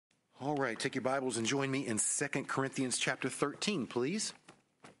All right, take your Bibles and join me in 2 Corinthians chapter 13, please.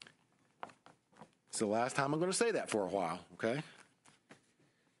 It's the last time I'm going to say that for a while, okay?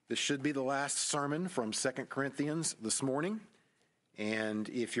 This should be the last sermon from 2 Corinthians this morning. And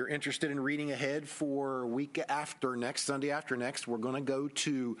if you're interested in reading ahead for week after next, Sunday after next, we're going to go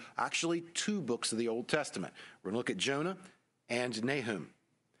to actually two books of the Old Testament. We're going to look at Jonah and Nahum.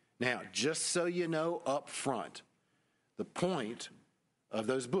 Now, just so you know up front, the point of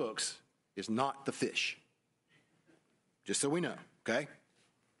those books is not the fish. Just so we know, okay?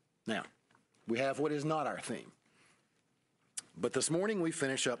 Now, we have what is not our theme. But this morning we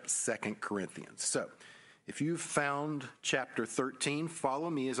finish up 2 Corinthians. So, if you've found chapter 13, follow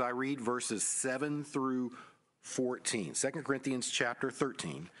me as I read verses 7 through 14. 2 Corinthians chapter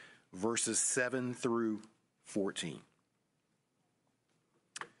 13, verses 7 through 14.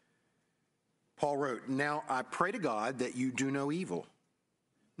 Paul wrote, "Now I pray to God that you do no evil,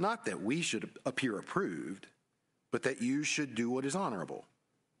 not that we should appear approved, but that you should do what is honorable,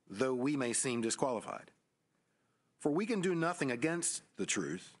 though we may seem disqualified. For we can do nothing against the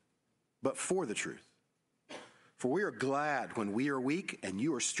truth, but for the truth. For we are glad when we are weak and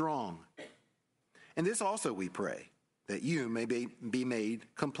you are strong. And this also we pray, that you may be made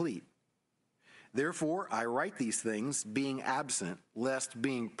complete. Therefore, I write these things, being absent, lest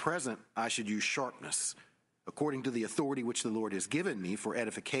being present I should use sharpness, according to the authority which the Lord has given me for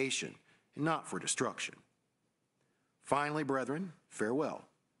edification, and not for destruction. Finally, brethren, farewell.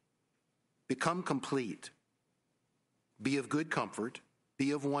 Become complete. Be of good comfort.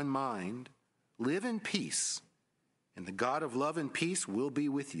 Be of one mind. Live in peace, and the God of love and peace will be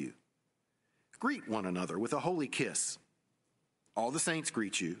with you. Greet one another with a holy kiss. All the saints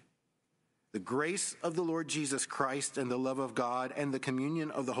greet you. The grace of the Lord Jesus Christ and the love of God and the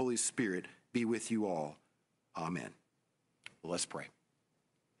communion of the Holy Spirit be with you all. Amen." Let's pray.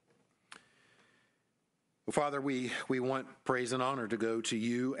 Well, Father, we want praise and honor to go to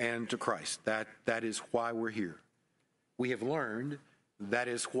you and to Christ. That is why we're here. We have learned that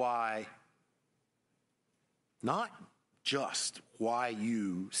is why, not just why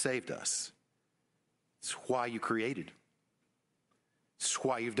you saved us. It's why you created. It's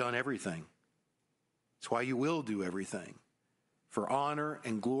why you've done everything. It's why you will do everything, for honor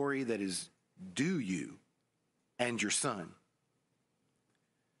and glory that is due you and your Son.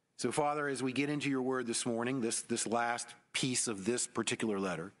 So, Father, as we get into your word this morning, this last piece of this particular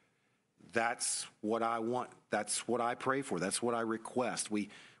letter, that's what I want. That's what I pray for. That's what I request. We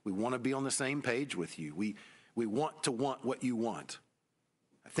want to be on the same page with you. We want to want what you want.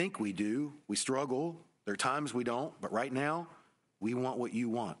 I think we do. We struggle. There are times we don't. But right now, we want what you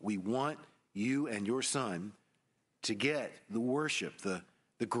want. We want you and your Son to get the worship, the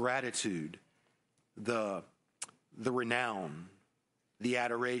gratitude, the renown, the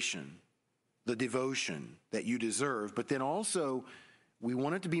adoration, the devotion that you deserve. But then also, we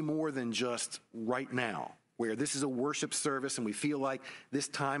want it to be more than just right now, where this is a worship service and we feel like this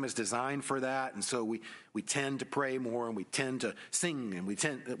time is designed for that. And so we tend to pray more and we tend to sing and we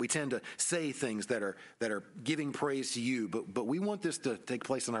tend to say things that are giving praise to you. But we want this to take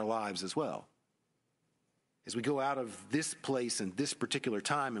place in our lives as well. As we go out of this place and this particular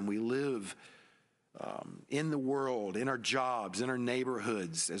time and we live in the world, in our jobs, in our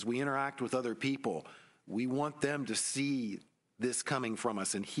neighborhoods, as we interact with other people, we want them to see this coming from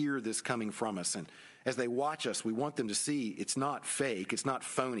us and hear this coming from us. And as they watch us, we want them to see it's not fake, it's not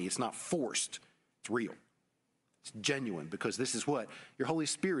phony, it's not forced, it's real. It's genuine, because this is what your Holy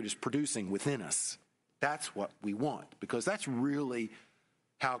Spirit is producing within us. That's what we want, because that's really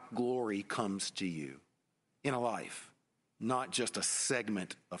how glory comes to you in a life. Not just a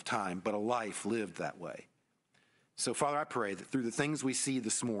segment of time, but a life lived that way. So, Father, I pray that through the things we see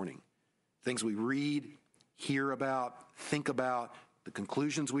this morning, things we read, hear about, think about, the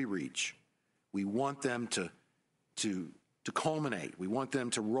conclusions we reach, we want them to culminate. We want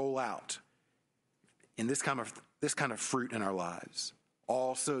them to roll out in this kind of fruit in our lives,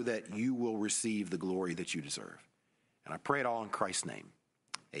 all so that you will receive the glory that you deserve. And I pray it all in Christ's name.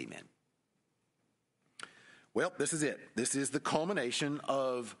 Amen. Well, this is it. This is the culmination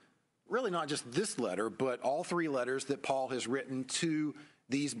of really not just this letter, but all three letters that Paul has written to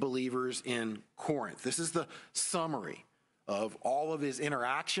these believers in Corinth. This is the summary of all of his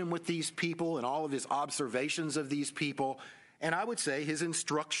interaction with these people and all of his observations of these people, and I would say his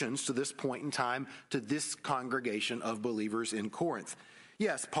instructions to this point in time to this congregation of believers in Corinth.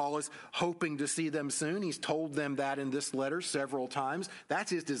 Yes, Paul is hoping to see them soon. He's told them that in this letter several times.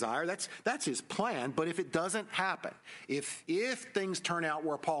 That's his desire. That's his plan. But if it doesn't happen, if things turn out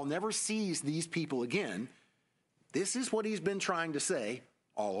where Paul never sees these people again, this is what he's been trying to say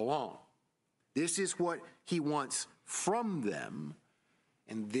all along. This is what he wants from them,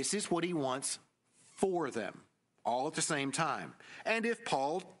 and this is what he wants for them, all at the same time. And if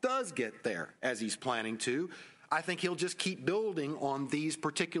Paul does get there, as he's planning to, I think he'll just keep building on these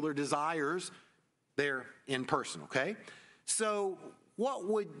particular desires there in person, okay? So what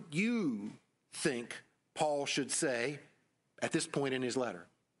would you think Paul should say at this point in his letter?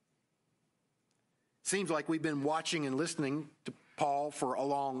 Seems like we've been watching and listening to Paul for a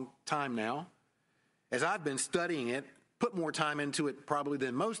long time now. As I've been studying it, put more time into it probably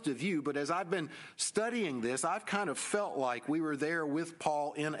than most of you, but as I've been studying this, I've kind of felt like we were there with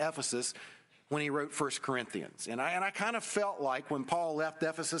Paul in Ephesus when he wrote 1 Corinthians. And I kind of felt like when Paul left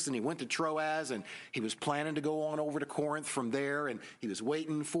Ephesus and he went to Troas and he was planning to go on over to Corinth from there and he was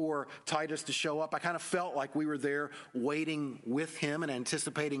waiting for Titus to show up, I kind of felt like we were there waiting with him and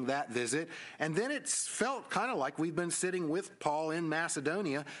anticipating that visit. And then it's felt kind of like we've been sitting with Paul in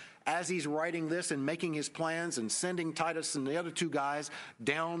Macedonia as he's writing this and making his plans and sending Titus and the other two guys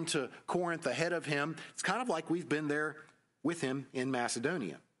down to Corinth ahead of him. It's kind of like we've been there with him in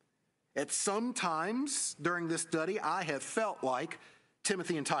Macedonia. At some times during this study, I have felt like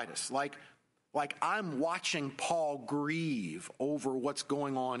Timothy and Titus, like I'm watching Paul grieve over what's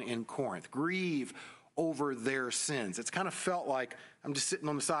going on in Corinth, grieve over their sins. It's kind of felt like I'm just sitting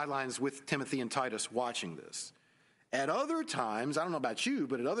on the sidelines with Timothy and Titus watching this. At other times, I don't know about you,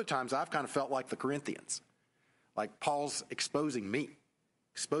 but at other times I've kind of felt like the Corinthians, like Paul's exposing me,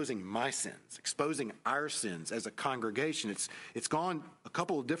 exposing my sins, exposing our sins as a congregation. It's gone a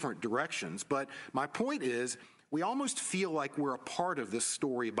couple of different directions, but my point is we almost feel like we're a part of this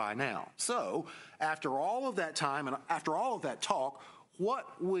story by now. So after all of that time and after all of that talk,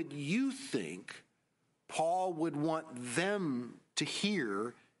 what would you think Paul would want them to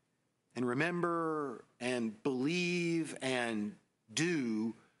hear and remember and believe and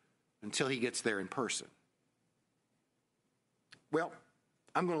do until he gets there in person? Well,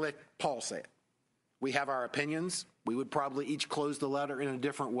 I'm going to let Paul say it. We have our opinions. We would probably each close the letter in a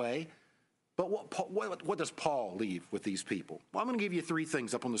different way. But what does Paul leave with these people? Well, I'm going to give you three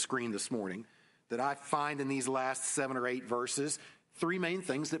things up on the screen this morning that I find in these last 7 or 8 verses. Three main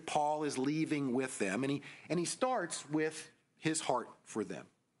things that Paul is leaving with them. And he starts with his heart for them.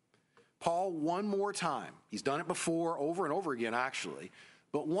 Paul, one more time, he's done it before, over and over again actually,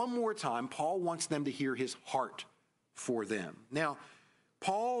 but one more time, Paul wants them to hear his heart for them. Now,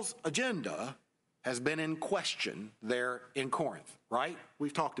 Paul's agenda has been in question there in Corinth, right?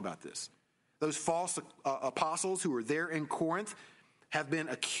 We've talked about this. Those false apostles who are there in Corinth have been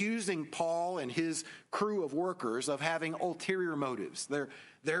accusing Paul and his crew of workers of having ulterior motives. They're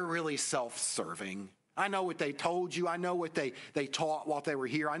really self-serving. I know what they told you. I know what they taught while they were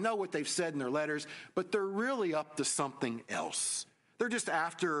here. I know what they've said in their letters, but they're really up to something else. They're just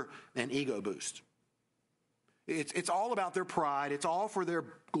after an ego boost. It's all about their pride. It's all for their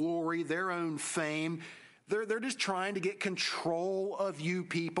glory, their own fame. They're just trying to get control of you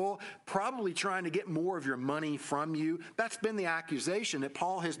people, probably trying to get more of your money from you. That's been the accusation that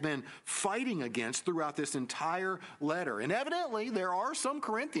Paul has been fighting against throughout this entire letter. And evidently, there are some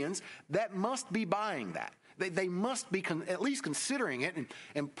Corinthians that must be buying that. They must be at least considering it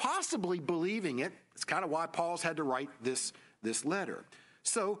and possibly believing it. It's kind of why Paul's had to write this letter.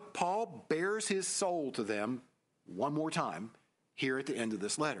 So Paul bears his soul to them one more time here at the end of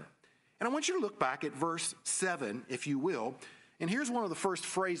this letter. And I want you to look back at verse 7, if you will. And here's one of the first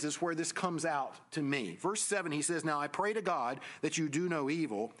phrases where this comes out to me. Verse 7, he says, "Now I pray to God that you do no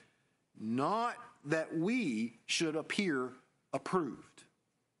evil, not that we should appear approved."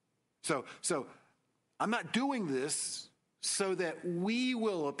 So I'm not doing this so that we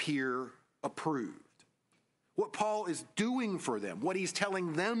will appear approved. What Paul is doing for them, what he's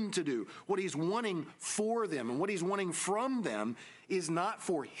telling them to do, what he's wanting for them, and what he's wanting from them is not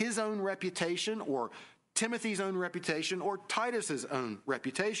for his own reputation or Timothy's own reputation or Titus's own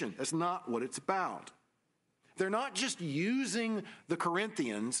reputation. That's not what it's about. They're not just using the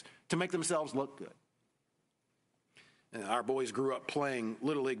Corinthians to make themselves look good. Our boys grew up playing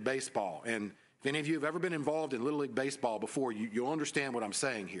Little League Baseball, and if any of you have ever been involved in Little League Baseball before, you'll understand what I'm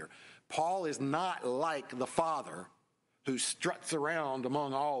saying here. Paul is not like the father who struts around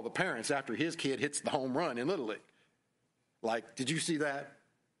among all the parents after his kid hits the home run in Little League. Like, did you see that?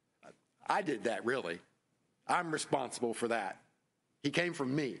 I did that, really. I'm responsible for that. He came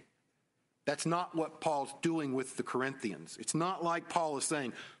from me. That's not what Paul's doing with the Corinthians. It's not like Paul is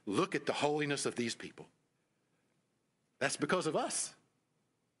saying, look at the holiness of these people. That's because of us.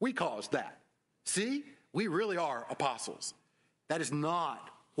 We caused that. See, we really are apostles. That is not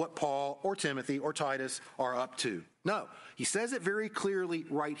what Paul or Timothy or Titus are up to. No, he says it very clearly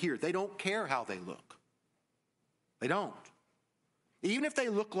right here. They don't care how they look. They don't. Even if they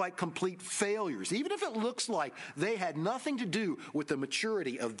look like complete failures, even if it looks like they had nothing to do with the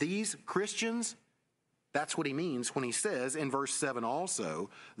maturity of these Christians, that's what he means when he says in verse 7 also,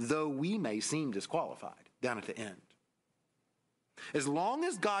 though we may seem disqualified, down at the end. As long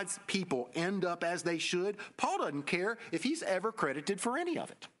as God's people end up as they should, Paul doesn't care if he's ever credited for any of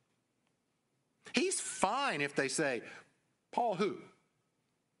it. He's fine if they say, Paul who?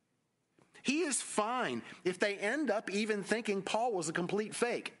 He is fine if they end up even thinking Paul was a complete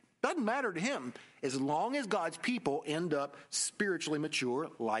fake. Doesn't matter to him as long as God's people end up spiritually mature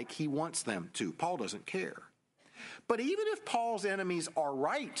like he wants them to. Paul doesn't care. But even if Paul's enemies are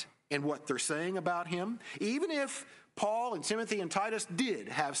right in what they're saying about him, even if Paul and Timothy and Titus did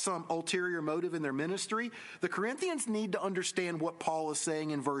have some ulterior motive in their ministry, the Corinthians need to understand what Paul is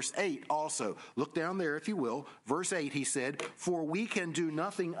saying in verse 8 also. Look down there if you will. Verse 8 he said, for we can do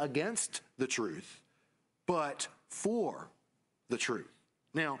nothing against the truth, but for the truth.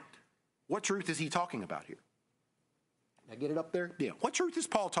 Now, what truth is he talking about here? Did I get it up there? Yeah. What truth is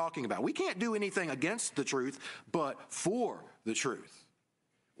Paul talking about? We can't do anything against the truth, but for the truth.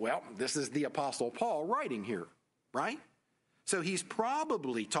 Well, this is the Apostle Paul writing here. Right? So he's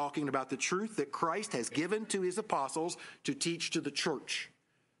probably talking about the truth that Christ has given to his apostles to teach to the church.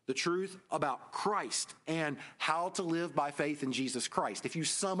 The truth about Christ and how to live by faith in Jesus Christ. If you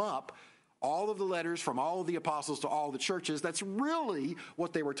sum up all of the letters from all of the apostles to all the churches, that's really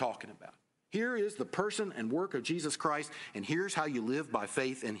what they were talking about. Here is the person and work of Jesus Christ, and here's how you live by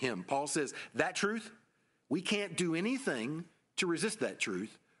faith in him. Paul says, that truth, we can't do anything to resist that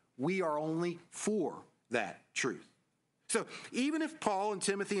truth. We are only for that truth. So even if Paul and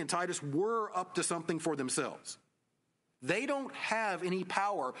Timothy and Titus were up to something for themselves, they don't have any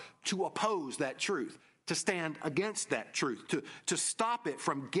power to oppose that truth, to stand against that truth, to stop it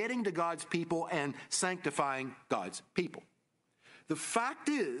from getting to God's people and sanctifying God's people. The fact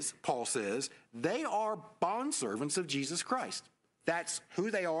is, Paul says, they are bondservants of Jesus Christ. That's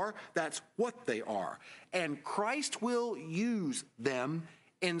who they are. That's what they are. And Christ will use them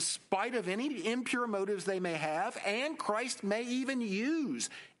in spite of any impure motives they may have, and Christ may even use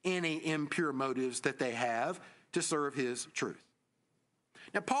any impure motives that they have to serve his truth.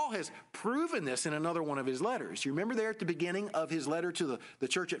 Now, Paul has proven this in another one of his letters. You remember there at the beginning of his letter to the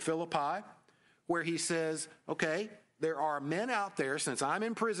church at Philippi, where he says, okay, there are men out there, since I'm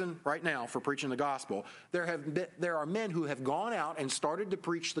in prison right now for preaching the gospel, there are men who have gone out and started to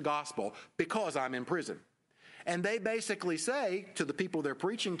preach the gospel because I'm in prison. And they basically say to the people they're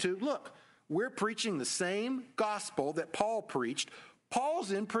preaching to, look, we're preaching the same gospel that Paul preached.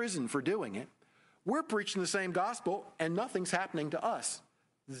 Paul's in prison for doing it. We're preaching the same gospel, and nothing's happening to us.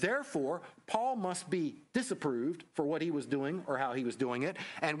 Therefore, Paul must be disapproved for what he was doing or how he was doing it,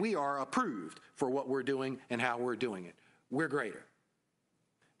 and we are approved for what we're doing and how we're doing it. We're greater.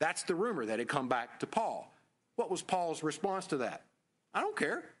 That's the rumor that had come back to Paul. What was Paul's response to that? I don't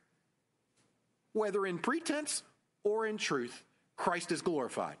care. Whether in pretense or in truth, Christ is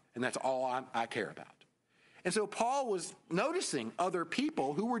glorified, and that's all I care about. And so Paul was noticing other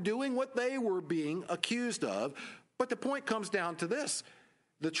people who were doing what they were being accused of, but the point comes down to this.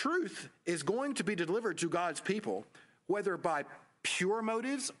 The truth is going to be delivered to God's people, whether by pure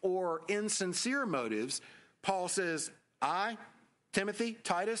motives or insincere motives. Paul says, I, Timothy,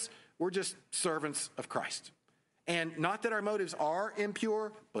 Titus, we're just servants of Christ. And not that our motives are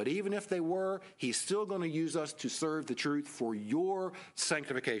impure, but even if they were, he's still going to use us to serve the truth for your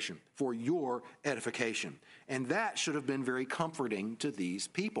sanctification, for your edification. And that should have been very comforting to these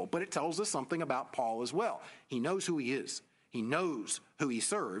people. But it tells us something about Paul as well. He knows who he is. He knows who he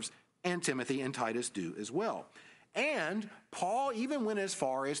serves, and Timothy and Titus do as well. And Paul even went as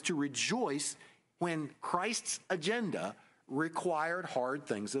far as to rejoice when Christ's agenda required hard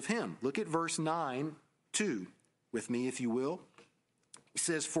things of him. Look at verse 9:2 with me, if you will. He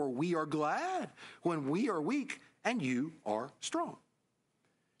says, for we are glad when we are weak and you are strong.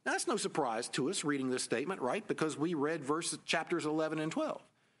 Now, that's no surprise to us reading this statement, right? Because we read chapters 11 and 12.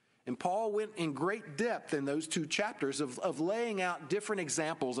 And Paul went in great depth in those two chapters of laying out different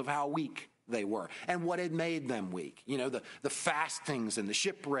examples of how weak they were and what had made them weak. You know, the fastings and the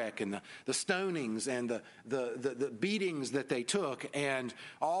shipwreck and the stonings and the beatings that they took and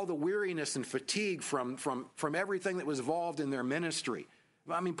all the weariness and fatigue from everything that was involved in their ministry.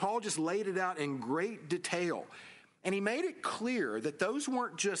 I mean, Paul just laid it out in great detail. And he made it clear that those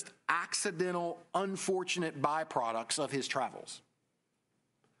weren't just accidental, unfortunate byproducts of his travels,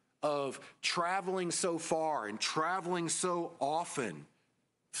 of traveling so far and traveling so often.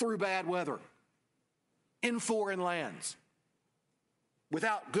 through bad weather, in foreign lands,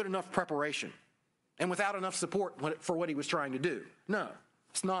 without good enough preparation, and without enough support for what he was trying to do. No,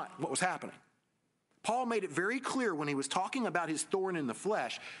 it's not what was happening. Paul made it very clear when he was talking about his thorn in the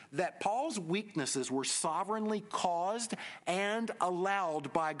flesh that Paul's weaknesses were sovereignly caused and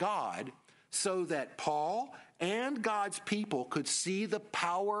allowed by God so that Paul and God's people could see the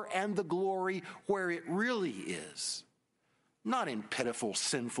power and the glory where it really is. Not in pitiful,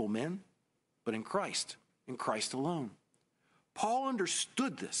 sinful men, but in Christ alone. Paul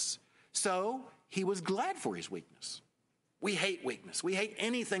understood this, so he was glad for his weakness. We hate weakness. We hate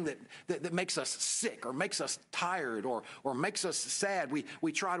anything that makes us sick or makes us tired or makes us sad.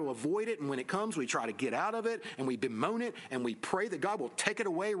 We try to avoid it, and when it comes, we try to get out of it, and we bemoan it, and we pray that God will take it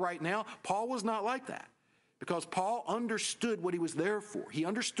away right now. Paul was not like that, because Paul understood what he was there for. He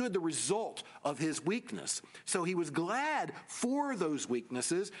understood the result of his weakness. So he was glad for those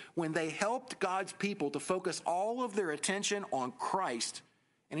weaknesses when they helped God's people to focus all of their attention on Christ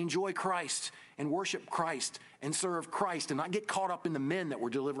and enjoy Christ and worship Christ and serve Christ and not get caught up in the men that were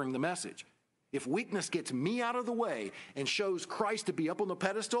delivering the message. If weakness gets me out of the way and shows Christ to be up on the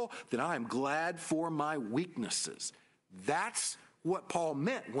pedestal, then I am glad for my weaknesses. That's what Paul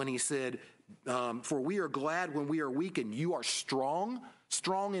meant when he said, for we are glad when we are weak and you are strong.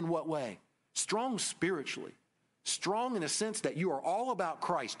 Strong in what way? Strong spiritually. Strong in a sense that you are all about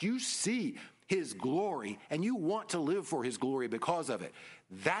Christ. You see his glory and you want to live for his glory because of it.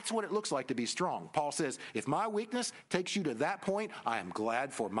 That's what it looks like to be strong. Paul says, if my weakness takes you to that point, I am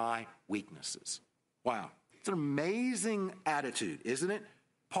glad for my weaknesses. Wow. It's an amazing attitude, isn't it?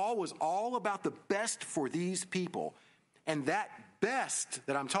 Paul was all about the best for these people. And that best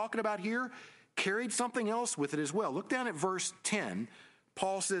that I'm talking about here carried something else with it as well. Look down at verse 10.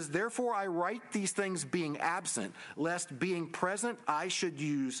 Paul says, therefore I write these things being absent, lest being present I should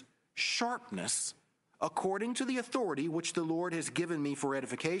use sharpness according to the authority which the Lord has given me for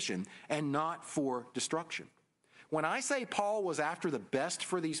edification and not for destruction. When I say Paul was after the best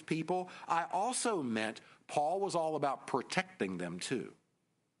for these people, I also meant Paul was all about protecting them too.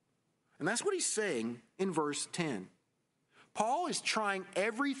 And that's what he's saying in verse 10. Paul is trying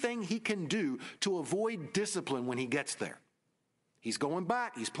everything he can do to avoid discipline when he gets there. He's going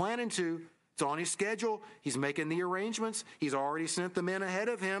back. He's planning to. It's on his schedule. He's making the arrangements. He's already sent the men ahead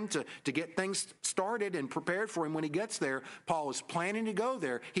of him to get things started and prepared for him when he gets there. Paul is planning to go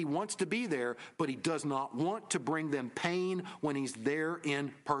there. He wants to be there, but he does not want to bring them pain when he's there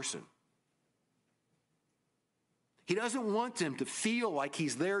in person. He doesn't want them to feel like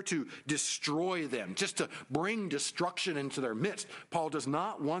he's there to destroy them, just to bring destruction into their midst. Paul does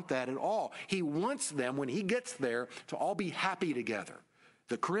not want that at all. He wants them, when he gets there, to all be happy together.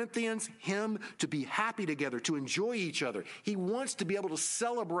 The Corinthians, him, to be happy together, to enjoy each other. He wants to be able to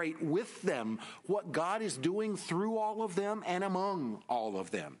celebrate with them what God is doing through all of them and among all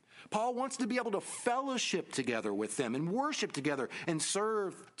of them. Paul wants to be able to fellowship together with them and worship together and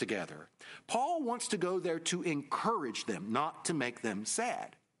serve together. Paul wants to go there to encourage them, not to make them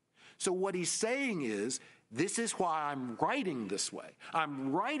sad. So what he's saying is, this is why I'm writing this way.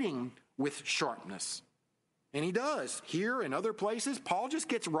 I'm writing with sharpness. And he does. Here and other places, Paul just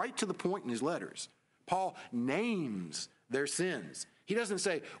gets right to the point in his letters. Paul names their sins. He doesn't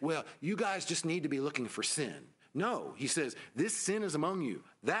say, well, you guys just need to be looking for sin. No, he says, this sin is among you.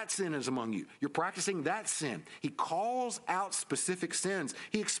 That sin is among you. You're practicing that sin. He calls out specific sins.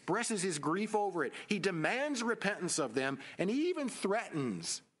 He expresses his grief over it. He demands repentance of them, and he even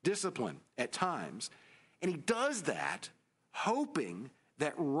threatens discipline at times. And he does that hoping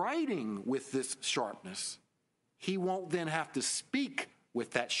that writing with this sharpness, he won't then have to speak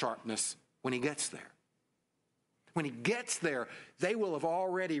with that sharpness when he gets there. When he gets there, they will have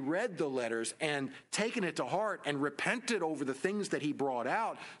already read the letters and taken it to heart and repented over the things that he brought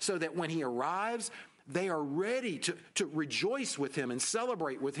out, so that when he arrives, they are ready to rejoice with him and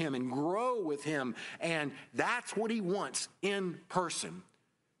celebrate with him and grow with him. And that's what he wants in person.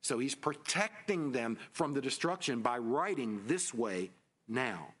 So he's protecting them from the destruction by writing this way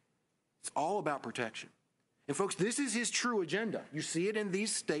now. It's all about protection. And folks, this is his true agenda. You see it in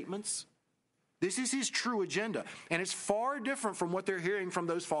these statements. This is his true agenda. And it's far different from what they're hearing from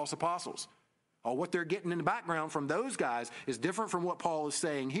those false apostles. Or what they're getting in the background from those guys is different from what Paul is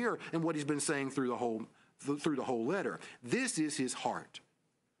saying here and what he's been saying through the whole letter. This is his heart.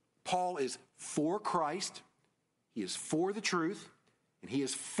 Paul is for Christ. He is for the truth. And he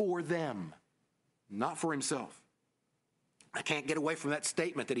is for them, not for himself. I can't get away from that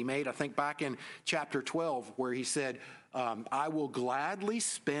statement that he made, I think, back in chapter 12, where he said, I will gladly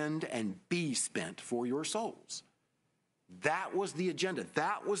spend and be spent for your souls. That was the agenda.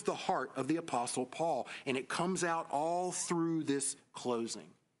 That was the heart of the Apostle Paul. And it comes out all through this closing.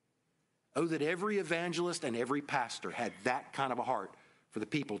 Oh, that every evangelist and every pastor had that kind of a heart for the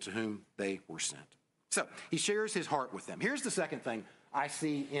people to whom they were sent. So he shares his heart with them. Here's the second thing I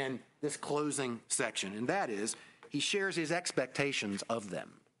see in this closing section, and that is he shares his expectations of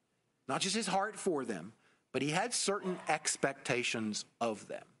them. Not just his heart for them, but he had certain expectations of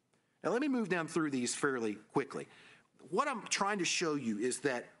them. Now let me move down through these fairly quickly. What I'm trying to show you is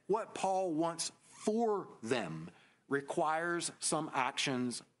that what Paul wants for them requires some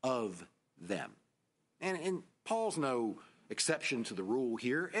actions of them. And Paul's no exception to the rule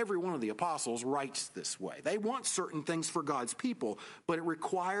here. Every one of the apostles writes this way. They want certain things for God's people, but it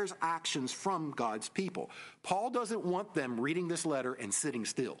requires actions from God's people. Paul doesn't want them reading this letter and sitting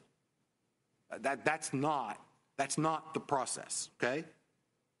still. That's not the process, okay?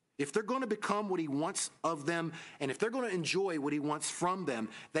 If they're going to become what he wants of them, and if they're going to enjoy what he wants from them,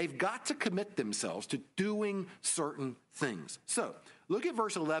 they've got to commit themselves to doing certain things. So, look at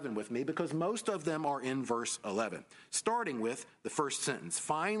verse 11 with me, because most of them are in verse 11, starting with the first sentence.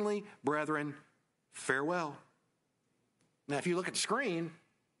 Finally, brethren, farewell. Now, if you look at the screen,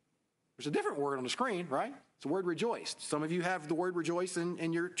 there's a different word on the screen, right? It's the word rejoiced. Some of you have the word rejoice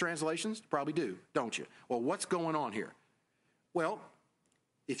in your translations. Probably do, don't you? Well, what's going on here? Well,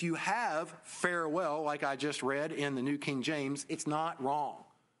 if you have farewell, like I just read in the New King James, it's not wrong.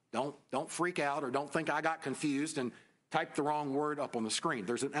 Don't freak out or don't think I got confused and type the wrong word up on the screen.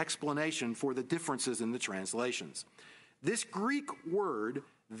 There's an explanation for the differences in the translations. This Greek word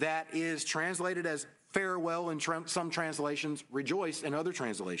that is translated as farewell in some translations, rejoice in other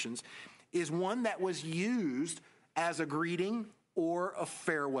translations, is one that was used as a greeting or a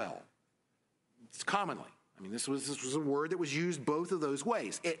farewell. It's commonly. I mean, this was a word that was used both of those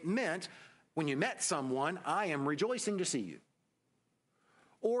ways. It meant when you met someone, I am rejoicing to see you.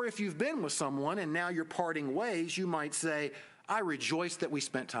 Or if you've been with someone and now you're parting ways, you might say, I rejoice that we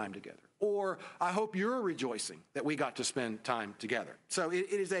spent time together. Or I hope you're rejoicing that we got to spend time together. So it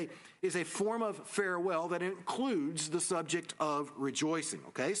is a form of farewell that includes the subject of rejoicing,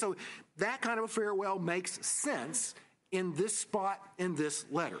 okay? So that kind of a farewell makes sense in this spot in this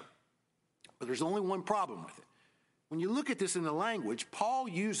letter. But there's only one problem with it. When you look at this in the language, Paul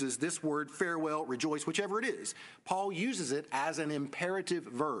uses this word farewell, rejoice, whichever it is. Paul uses it as an imperative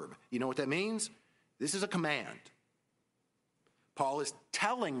verb. You know what that means? This is a command. Paul is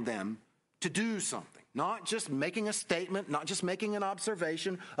telling them to do something, not just making a statement, not just making an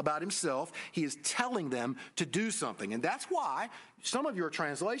observation about himself. He is telling them to do something. And that's why some of your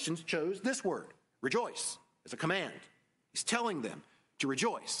translations chose this word, rejoice, as a command. He's telling them to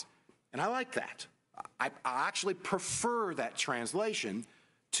rejoice. And I like that. I actually prefer that translation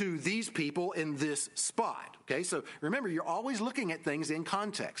to these people in this spot. Okay, so remember, you're always looking at things in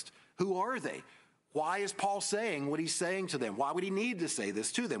context. Who are they? Why is Paul saying what he's saying to them? Why would he need to say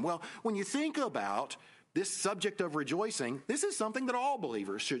this to them? Well, when you think about this subject of rejoicing, this is something that all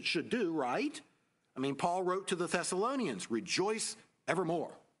believers should do, right? I mean, Paul wrote to the Thessalonians, rejoice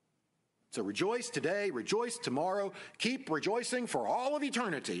evermore. So rejoice today, rejoice tomorrow, keep rejoicing for all of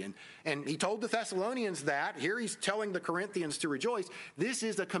eternity. And he told the Thessalonians that. Here he's telling the Corinthians to rejoice. This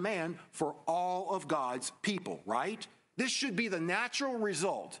is a command for all of God's people, right? This should be the natural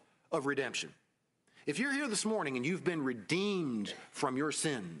result of redemption. If you're here this morning and you've been redeemed from your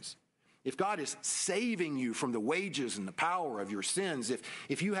sins, if God is saving you from the wages and the power of your sins,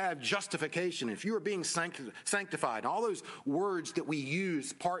 if you have justification, if you are being sanctified, all those words that we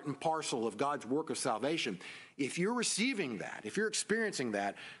use part and parcel of God's work of salvation, if you're receiving that, if you're experiencing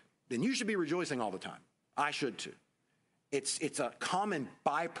that, then you should be rejoicing all the time. I should too. It's a common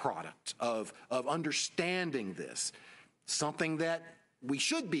byproduct of understanding this, something that we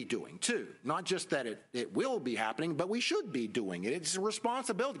should be doing too. Not just that it will be happening, but we should be doing it. It's a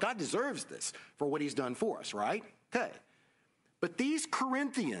responsibility. God deserves this for what he's done for us, right? Okay. But these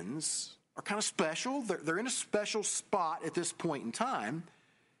Corinthians are kind of special. They're in a special spot at this point in time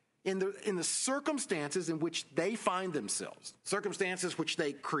in the circumstances in which they find themselves, circumstances which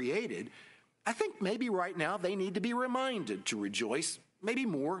they created. I think maybe right now they need to be reminded to rejoice, maybe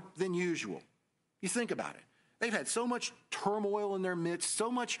more than usual. You think about it. They've had so much turmoil in their midst,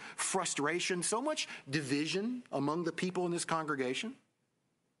 so much frustration, so much division among the people in this congregation.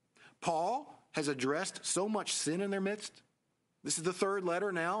 Paul has addressed so much sin in their midst. This is the third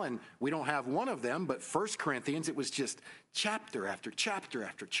letter now, and we don't have one of them, but 1 Corinthians, it was just chapter after chapter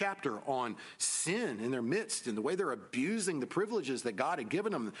after chapter on sin in their midst and the way they're abusing the privileges that God had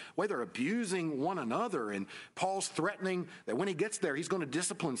given them, the way they're abusing one another. And Paul's threatening that when he gets there, he's going to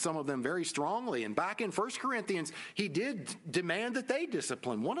discipline some of them very strongly. And back in 1 Corinthians, he did demand that they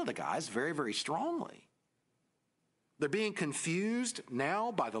discipline one of the guys very, very strongly. They're being confused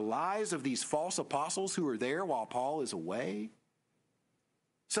now by the lies of these false apostles who are there while Paul is away.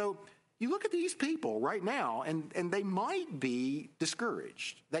 So you look at these people right now, and they might be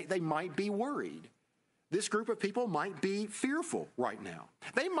discouraged. They might be worried. This group of people might be fearful right now.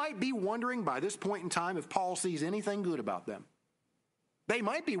 They might be wondering by this point in time if Paul sees anything good about them. They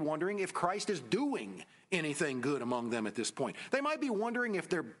might be wondering if Christ is doing anything good among them at this point. They might be wondering if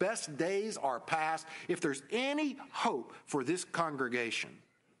their best days are past, if there's any hope for this congregation.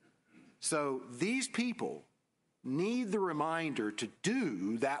 So these people need the reminder to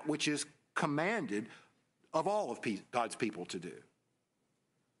do that which is commanded of all of God's people to do.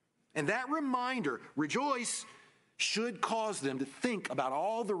 And that reminder, rejoice, should cause them to think about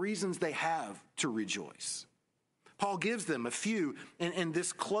all the reasons they have to rejoice. Paul gives them a few in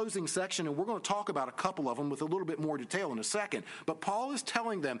this closing section, and we're going to talk about a couple of them with a little bit more detail in a second. But Paul is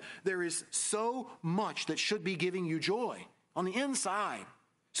telling them there is so much that should be giving you joy on the inside.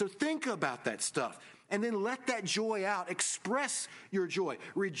 So think about that stuff. And then let that joy out. Express your joy.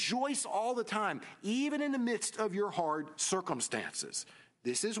 Rejoice all the time, even in the midst of your hard circumstances.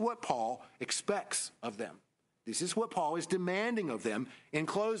 This is what Paul expects of them. This is what Paul is demanding of them in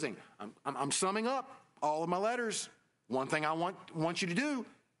closing. I'm summing up all of my letters. One thing I want you to do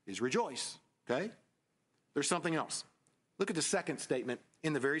is rejoice, okay? There's something else. Look at the second statement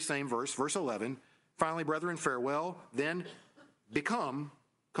in the very same verse, verse 11. Finally, brethren, farewell, then become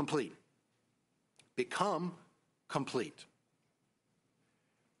complete. Become complete.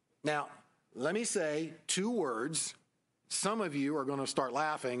 Now, let me say two words. Some of you are going to start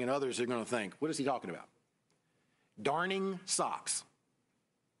laughing and others are going to think, what is he talking about? Darning socks.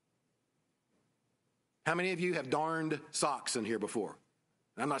 How many of you have darned socks in here before?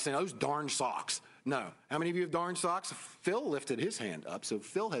 I'm not saying those darn socks. No. How many of you have darned socks? Phil lifted his hand up, so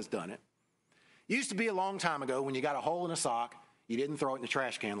Phil has done it. It used to be a long time ago when you got a hole in a sock, you didn't throw it in the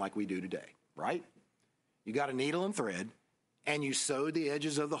trash can like we do today, right? You got a needle and thread, and you sewed the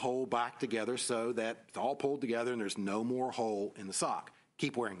edges of the hole back together so that it's all pulled together and there's no more hole in the sock.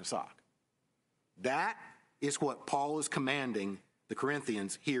 Keep wearing the sock. That is what Paul is commanding the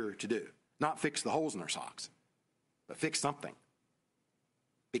Corinthians here to do. Not fix the holes in their socks, but fix something.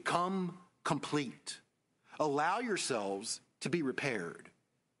 Become complete. Allow yourselves to be repaired.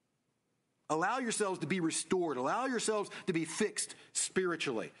 Allow yourselves to be restored. Allow yourselves to be fixed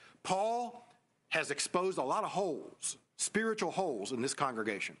spiritually. Paul has exposed a lot of holes, spiritual holes in this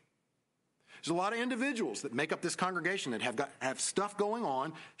congregation. There's a lot of individuals that make up this congregation that have stuff going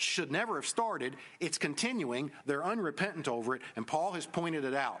on, should never have started. It's continuing. They're unrepentant over it, and Paul has pointed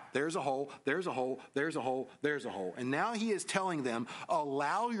it out. There's a hole, there's a hole, there's a hole, there's a hole. And now he is telling them,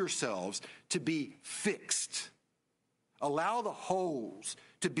 allow yourselves to be fixed. Allow the holes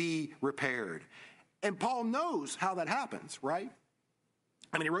to be repaired. And Paul knows how that happens, right?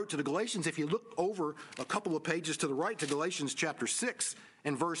 I mean, he wrote to the Galatians, if you look over a couple of pages to the right to Galatians chapter 6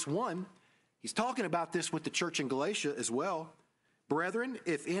 and verse 1, he's talking about this with the church in Galatia as well. Brethren,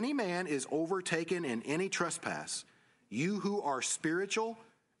 if any man is overtaken in any trespass, you who are spiritual,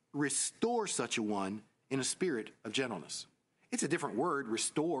 restore such a one in a spirit of gentleness. It's a different word,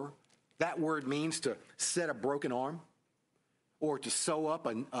 restore. That word means to set a broken arm or to sew up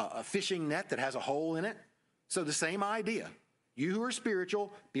a fishing net that has a hole in it. So the same idea. You who are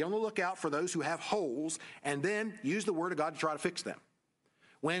spiritual, be on the lookout for those who have holes, and then use the word of God to try to fix them.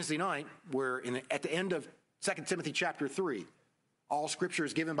 Wednesday night, we're at the end of 2 Timothy chapter 3. All scripture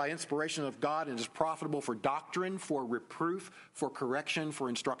is given by inspiration of God and is profitable for doctrine, for reproof, for correction, for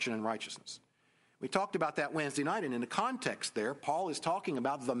instruction in righteousness. We talked about that Wednesday night, and in the context there, Paul is talking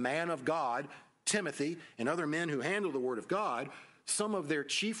about the man of God, Timothy, and other men who handle the word of God. Some of their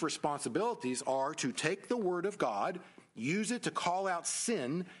chief responsibilities are to take the word of God, use it to call out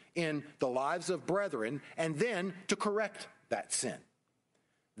sin in the lives of brethren, and then to correct that sin.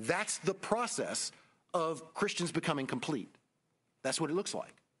 That's the process of Christians becoming complete. That's what it looks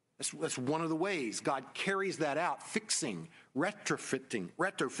like. That's one of the ways God carries that out, fixing, retrofitting,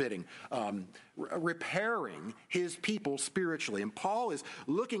 repairing his people spiritually. And Paul is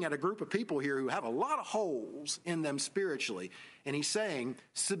looking at a group of people here who have a lot of holes in them spiritually. And he's saying,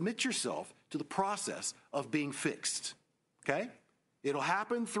 submit yourself to the process of being fixed. Okay? It'll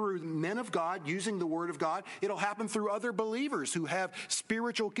happen through men of God using the word of God. It'll happen through other believers who have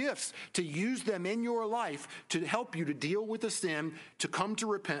spiritual gifts to use them in your life to help you to deal with the sin, to come to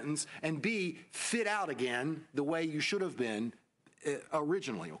repentance, and be fit out again the way you should have been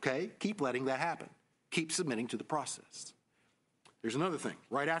originally, okay? Keep letting that happen. Keep submitting to the process. There's another thing.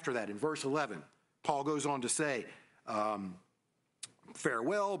 Right after that, in verse 11, Paul goes on to say,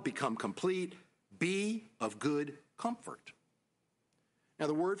 farewell, become complete, be of good comfort. Now,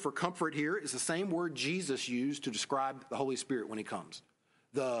 the word for comfort here is the same word Jesus used to describe the Holy Spirit when he comes.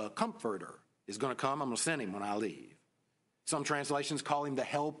 The Comforter is going to come. I'm going to send him when I leave. Some translations call him the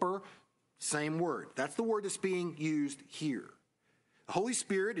Helper. Same word. That's the word that's being used here. The Holy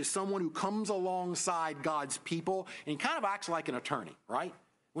Spirit is someone who comes alongside God's people, and he kind of acts like an attorney, right?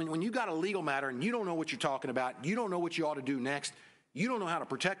 When you got a legal matter and you don't know what you're talking about, you don't know what you ought to do next, you don't know how to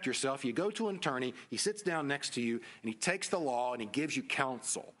protect yourself, you go to an attorney, he sits down next to you, and he takes the law and he gives you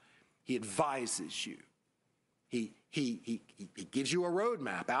counsel. He advises you. He gives you a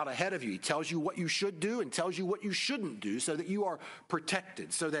roadmap out ahead of you. He tells you what you should do and tells you what you shouldn't do so that you are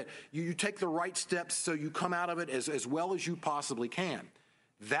protected, so that you take the right steps so you come out of it as well as you possibly can.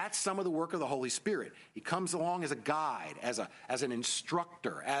 That's some of the work of the Holy Spirit. He comes along as a guide, as an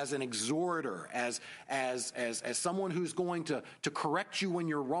instructor, as an exhorter, as someone who's going to correct you when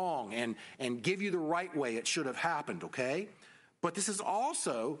you're wrong and give you the right way it should have happened, okay? But this is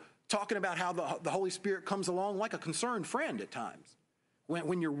also talking about how the Holy Spirit comes along like a concerned friend at times.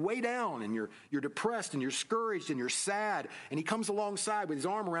 When you're way down and you're depressed and you're discouraged and you're sad, and he comes alongside with his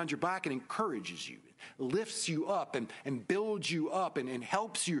arm around your back and encourages you, lifts you up and builds you up and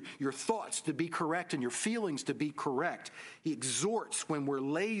helps your thoughts to be correct and your feelings to be correct. He exhorts when we're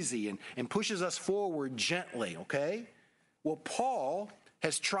lazy and pushes us forward gently, okay? Well, Paul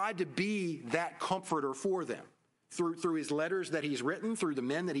has tried to be that comforter for them through his letters that he's written, through the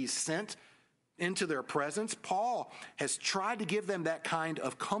men that he's sent into their presence. Paul has tried to give them that kind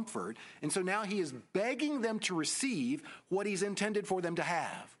of comfort, and so now he is begging them to receive what he's intended for them to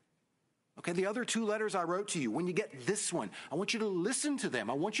have. Okay, the other two letters I wrote to you, when you get this one, I want you to listen to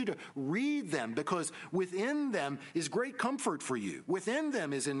them. I want you to read them, because within them is great comfort for you. Within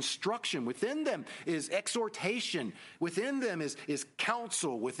them is instruction. Within them is exhortation. Within them is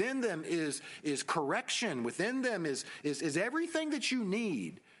counsel. Within them is correction. Within them is everything that you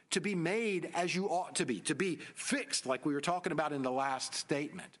need to be made as you ought to be fixed like we were talking about in the last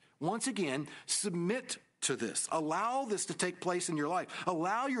statement. Once again, submit to this. Allow this to take place in your life.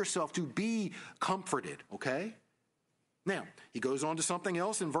 Allow yourself to be comforted, okay? Now, he goes on to something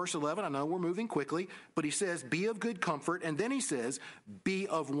else in verse 11. I know we're moving quickly, but he says, be of good comfort, and then he says, be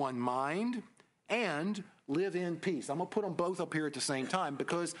of one mind and live in peace. I'm going to put them both up here at the same time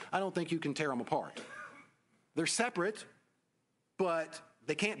because I don't think you can tear them apart. They're separate, but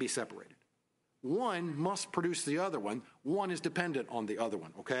they can't be separated. One must produce the other one. One is dependent on the other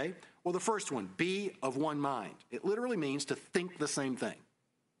one, okay? Well, the first one, be of one mind. It literally means to think the same thing.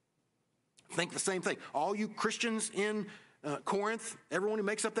 Think the same thing. All you Christians in Corinth, everyone who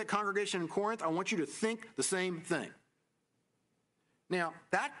makes up that congregation in Corinth, I want you to think the same thing. Now,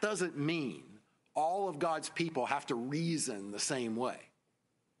 that doesn't mean all of God's people have to reason the same way.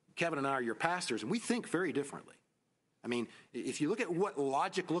 Kevin and I are your pastors, and we think very differently. I mean, if you look at what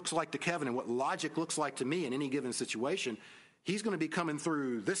logic looks like to Kevin and what logic looks like to me in any given situation, he's going to be coming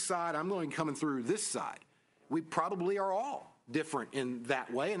through this side, I'm going to be coming through this side. We probably are all different in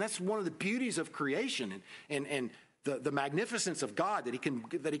that way, and that's one of the beauties of creation and the magnificence of God that he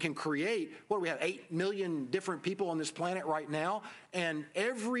can create. What do we have, 8 million different people on this planet right now, and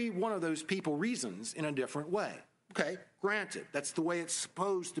every one of those people reasons in a different way. Okay, granted, that's the way it's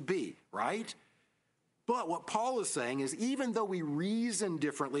supposed to be, right? But what Paul is saying is, even though we reason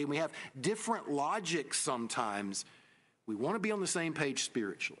differently and we have different logic sometimes, we want to be on the same page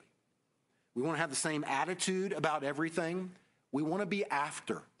spiritually. We want to have the same attitude about everything. We want to be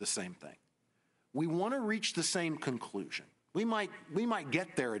after the same thing. We want to reach the same conclusion. We might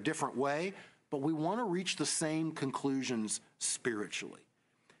get there a different way, but we want to reach the same conclusions spiritually.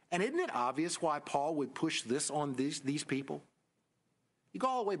 And isn't it obvious why Paul would push this on these people? You go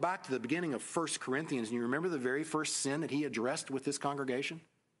all the way back to the beginning of 1 Corinthians, and you remember the very first sin that he addressed with this congregation?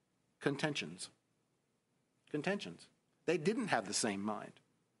 Contentions. Contentions. They didn't have the same mind.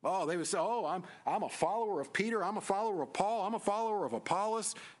 Oh, they would say, I'm a follower of Peter, I'm a follower of Paul, I'm a follower of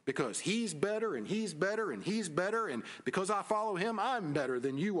Apollos because he's better and he's better and he's better, and because I follow him, I'm better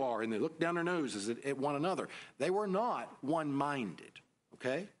than you are. And they looked down their noses at one another. They were not one-minded,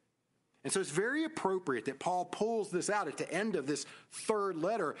 okay? And so it's very appropriate that Paul pulls this out at the end of this third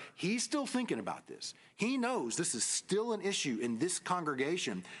letter. He's still thinking about this. He knows this is still an issue in this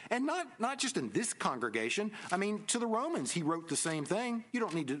congregation. And not just in this congregation. I mean, to the Romans, he wrote the same thing. You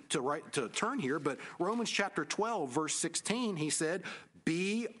don't need to turn here, but Romans chapter 12, verse 16, he said,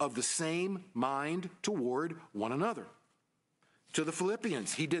 be of the same mind toward one another. To the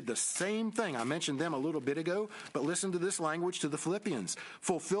Philippians, he did the same thing. I mentioned them a little bit ago, but listen to this language to the Philippians.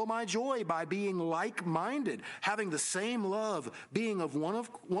 Fulfill my joy by being like-minded, having the same love, being of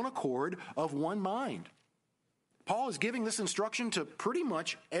one accord, of one mind. Paul is giving this instruction to pretty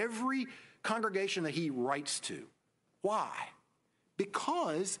much every congregation that he writes to. Why?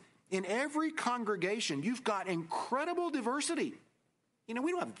 Because in every congregation, you've got incredible diversity. You know,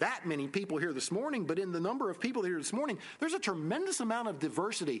 we don't have that many people here this morning, but in the number of people here this morning, there's a tremendous amount of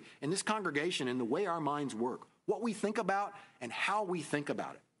diversity in this congregation in the way our minds work, what we think about and how we think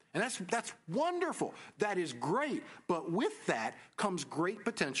about it. And that's wonderful. That is great. But with that comes great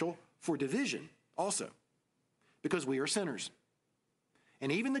potential for division also, because we are sinners.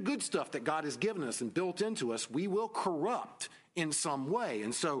 And even the good stuff that God has given us and built into us, we will corrupt in some way.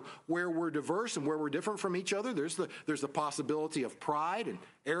 And so where we're diverse and where we're different from each other, there's the possibility of pride and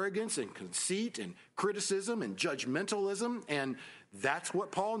arrogance and conceit and criticism and judgmentalism. And that's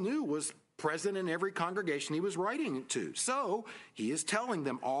what Paul knew was present in every congregation he was writing to. So he is telling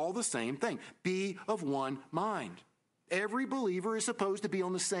them all the same thing. Be of one mind. Every believer is supposed to be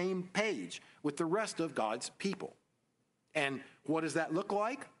on the same page with the rest of God's people. And what does that look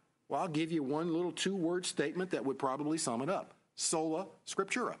like? Well, I'll give you one little 2-word statement that would probably sum it up. Sola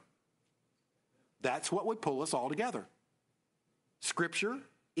Scriptura. That's what would pull us all together. Scripture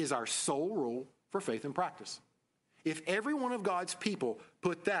is our sole rule for faith and practice. If every one of God's people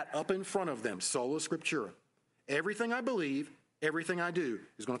put that up in front of them, Sola Scriptura, everything I believe, everything I do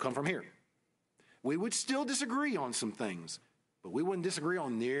is going to come from here. We would still disagree on some things, but we wouldn't disagree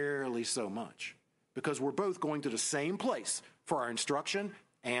on nearly so much because we're both going to the same place for our instruction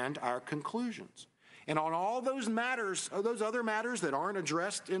and our conclusions. And on all those matters, those other matters that aren't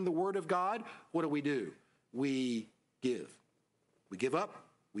addressed in the Word of God, what do? We give. We give up.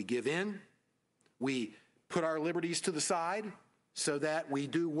 We give in. We put our liberties to the side so that we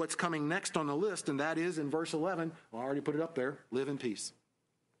do what's coming next on the list, and that is in verse 11. Well, I already put it up there. Live in peace.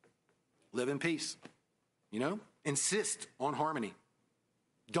 Live in peace. You know, insist on harmony.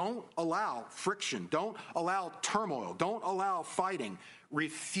 Don't allow friction. Don't allow turmoil. Don't allow fighting.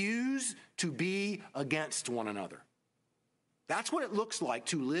 Refuse to be against one another. That's what it looks like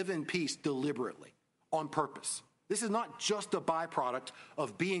to live in peace deliberately, on purpose. This is not just a byproduct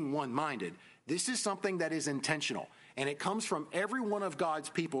of being one-minded. This is something that is intentional. And it comes from every one of God's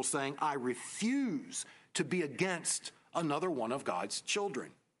people saying, I refuse to be against another one of God's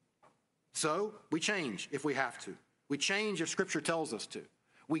children. So we change if we have to. We change if Scripture tells us to.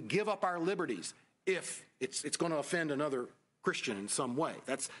 We give up our liberties if it's going to offend another Christian in some way.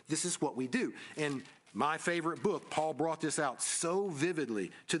 This is what we do. In my favorite book, Paul brought this out so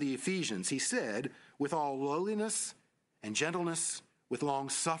vividly to the Ephesians. He said, with all lowliness and gentleness, with long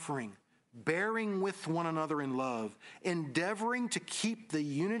suffering, bearing with one another in love, endeavoring to keep the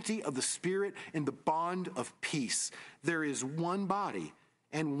unity of the Spirit in the bond of peace. There is one body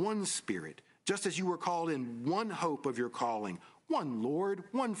and one Spirit, just as you were called in one hope of your calling, one Lord,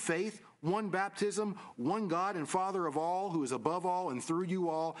 one faith, one baptism, one God and Father of all, who is above all and through you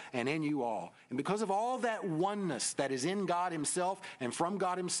all and in you all. And because of all that oneness that is in God himself and from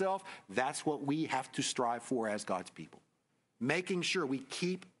God himself, that's what we have to strive for as God's people. Making sure we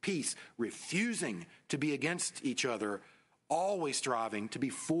keep peace, refusing to be against each other, always striving to be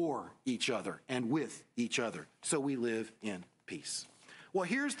for each other and with each other, so we live in peace. Well,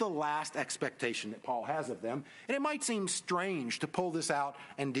 here's the last expectation that Paul has of them, and it might seem strange to pull this out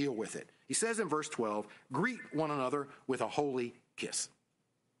and deal with it. He says in verse 12, greet one another with a holy kiss.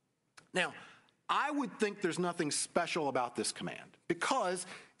 Now, I would think there's nothing special about this command because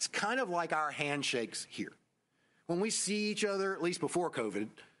it's kind of like our handshakes here. When we see each other, at least before COVID,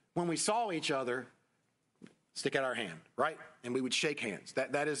 when we saw each other, stick out our hand, right? And we would shake hands.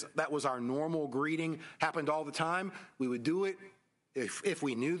 That was our normal greeting, happened all the time. We would do it if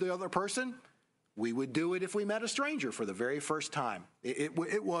we knew the other person. We would do it if we met a stranger for the very first time.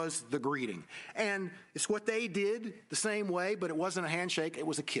 It was the greeting. And it's what they did the same way, but it wasn't a handshake. It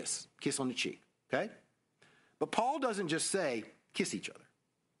was a kiss on the cheek, okay? But Paul doesn't just say, kiss each other.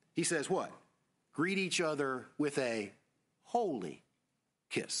 He says what? Greet each other with a holy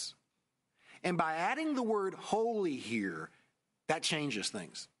kiss. And by adding the word holy here, that changes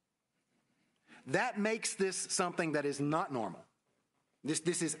things. That makes this something that is not normal.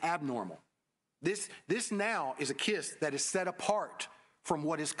 This is abnormal. This now is a kiss that is set apart from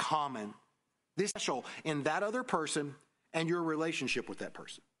what is common. This is special in that other person and your relationship with that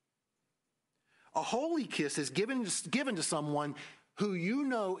person. A holy kiss is given to someone who you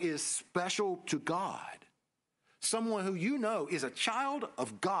know is special to God. Someone who you know is a child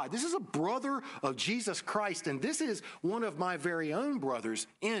of God. This is a brother of Jesus Christ, and this is one of my very own brothers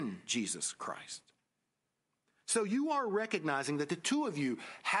in Jesus Christ. So you are recognizing that the two of you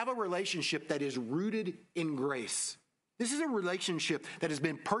have a relationship that is rooted in grace. This is a relationship that has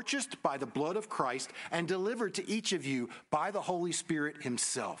been purchased by the blood of Christ and delivered to each of you by the Holy Spirit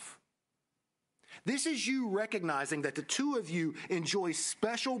himself. This is you recognizing that the two of you enjoy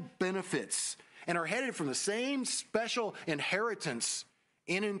special benefits and are headed from the same special inheritance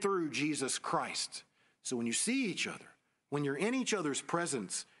in and through Jesus Christ. So when you see each other, when you're in each other's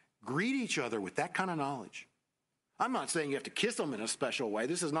presence, greet each other with that kind of knowledge. I'm not saying you have to kiss them in a special way.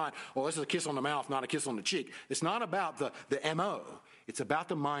 This is not, this is a kiss on the mouth, not a kiss on the cheek. It's not about the MO. It's about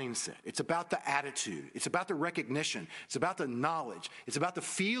the mindset. It's about the attitude. It's about the recognition. It's about the knowledge. It's about the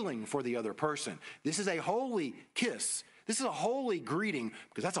feeling for the other person. This is a holy kiss. This is a holy greeting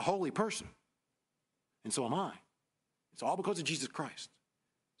because that's a holy person. And so am I. It's all because of Jesus Christ.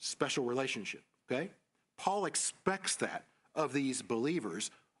 Special relationship, okay? Paul expects that of these believers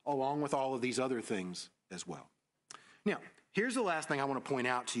along with all of these other things as well. Now, here's the last thing I want to point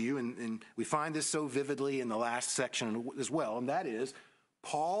out to you, and we find this so vividly in the last section as well, and that is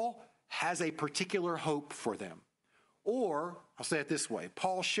Paul has a particular hope for them. Or, I'll say it this way,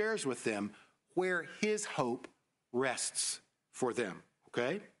 Paul shares with them where his hope rests for them,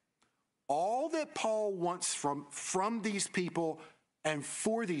 okay? All that Paul wants from these people and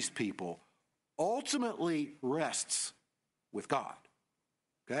for these people ultimately rests with God,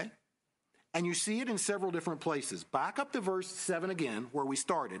 okay? And you see it in several different places. Back up to verse 7 again, where we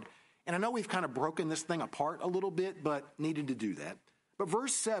started. And I know we've kind of broken this thing apart a little bit, but needed to do that. But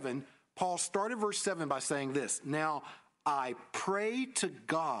verse 7, Paul started verse 7 by saying this, "Now I pray to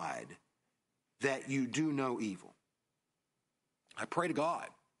God that you do no evil." I pray to God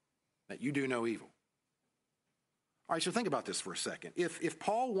that you do no evil. All right, so think about this for a second. If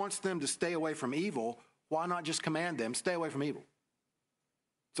Paul wants them to stay away from evil, why not just command them, stay away from evil?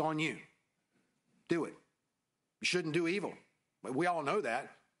 It's on you. Do it. You shouldn't do evil. We all know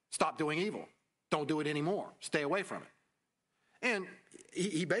that. Stop doing evil. Don't do it anymore. Stay away from it. And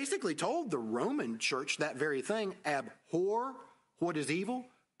he basically told the Roman church that very thing. Abhor what is evil,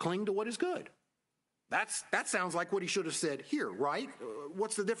 cling to what is good. That sounds like what he should have said here, right?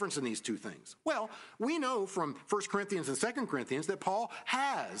 What's the difference in these two things? Well, we know from 1 Corinthians and 2 Corinthians that Paul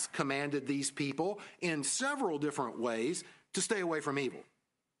has commanded these people in several different ways to stay away from evil.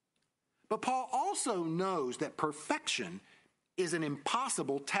 But Paul also knows that perfection is an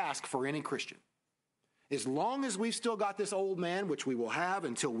impossible task for any Christian. As long as we've still got this old man, which we will have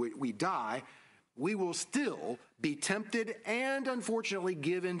until we die, we will still be tempted and unfortunately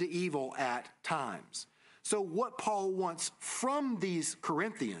give in to evil at times. So what Paul wants from these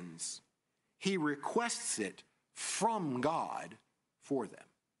Corinthians, he requests it from God for them.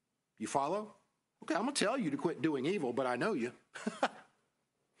 You follow? Okay, I'm going to tell you to quit doing evil, but I know you.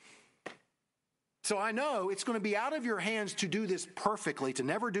 So I know it's going to be out of your hands to do this perfectly, to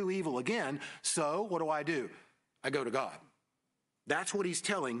never do evil again. So what do? I go to God. That's what he's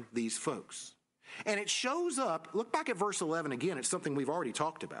telling these folks. And it shows up, look back at verse 11 again. It's something we've already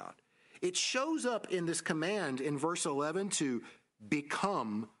talked about. It shows up in this command in verse 11 to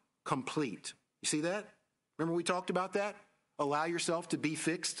become complete. You see that? Remember we talked about that? Allow yourself to be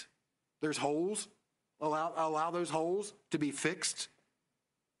fixed. There's holes. Allow those holes to be fixed.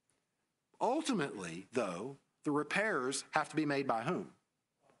 Ultimately, though, the repairs have to be made by whom?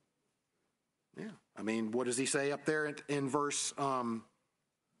 Yeah. I mean, what does he say up there in verse 9?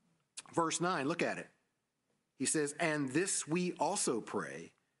 Look at it. He says, "And this we also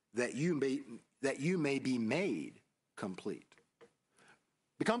pray that you may be made complete."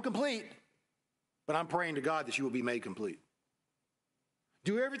 Become complete, but I'm praying to God that you will be made complete.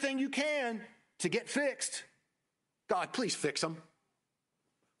 Do everything you can to get fixed. God, please fix them.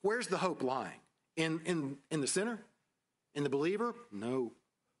 Where's the hope lying? In the sinner? In the believer? No.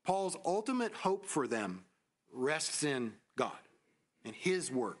 Paul's ultimate hope for them rests in God and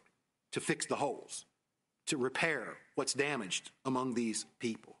his work to fix the holes, to repair what's damaged among these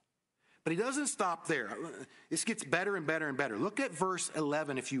people. But he doesn't stop there. This gets better and better and better. Look at verse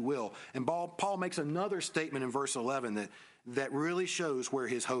 11, if you will. And Paul makes another statement in verse 11 that really shows where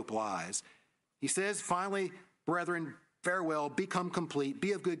his hope lies. He says, "Finally, brethren, farewell, become complete,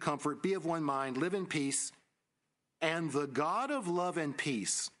 be of good comfort, be of one mind, live in peace, and the God of love and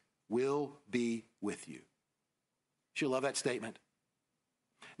peace will be with you. You love that statement.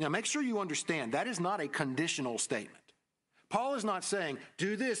 Now, make sure you understand that is not a conditional statement. Paul is not saying,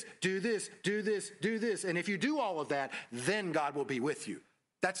 do this, do this, do this, do this, and if you do all of that, then God will be with you.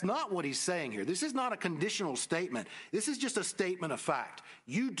 That's not what he's saying here. This is not a conditional statement. This is just a statement of fact.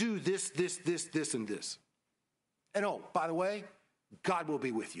 You do this, this, this, this, and this. And oh, by the way, God will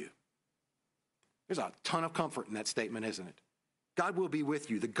be with you. There's a ton of comfort in that statement, isn't it? God will be with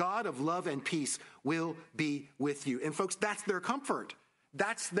you. The God of love and peace will be with you. And folks, that's their comfort.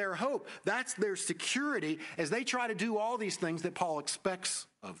 That's their hope. That's their security as they try to do all these things that Paul expects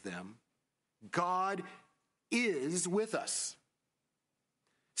of them. God is with us.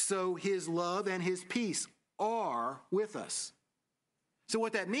 So his love and his peace are with us. So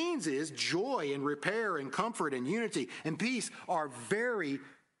what that means is joy and repair and comfort and unity and peace are very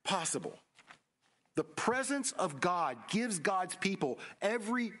possible. The presence of God gives God's people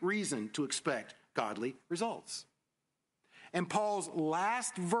every reason to expect godly results. And Paul's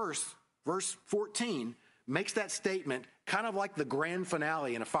last verse, verse 14, makes that statement kind of like the grand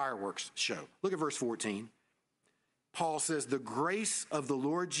finale in a fireworks show. Look at verse 14. Paul says, the grace of the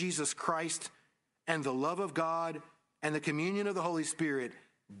Lord Jesus Christ and the love of God and the communion of the Holy Spirit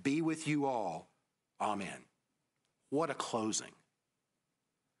be with you all. Amen. What a closing.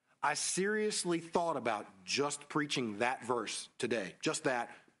 I seriously thought about just preaching that verse today. Just that,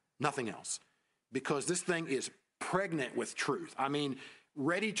 nothing else. Because this thing is pregnant with truth. I mean,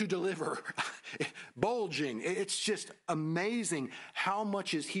 ready to deliver, bulging. It's just amazing how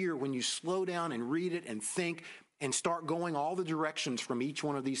much is here when you slow down and read it and think and start going all the directions from each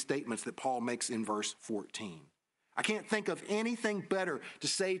one of these statements that Paul makes in verse 14. I can't think of anything better to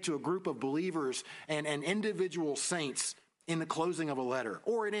say to a group of believers and individual saints in the closing of a letter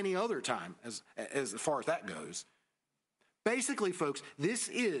or at any other time as far as that goes. Basically, folks, this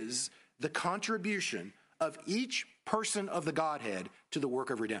is the contribution of each person of the Godhead to the work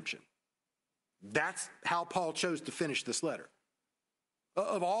of redemption. That's how Paul chose to finish this letter.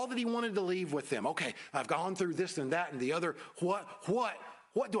 Of all that he wanted to leave with them, okay, I've gone through this and that and the other. What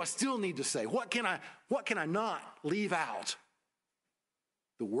do I still need to say? What can I not leave out?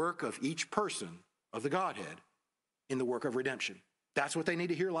 The work of each person of the Godhead in the work of redemption. That's what they need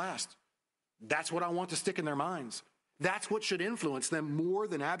to hear last. That's what I want to stick in their minds. That's what should influence them more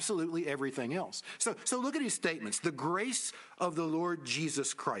than absolutely everything else. So look at his statements. The grace of the Lord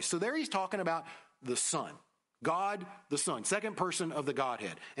Jesus Christ. So there he's talking about the Son. God, the Son, second person of the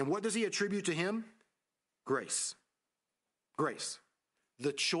Godhead. And what does he attribute to him? Grace. Grace.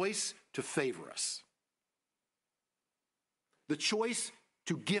 The choice to favor us. The choice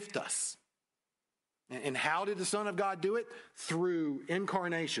to gift us. And how did the Son of God do it? Through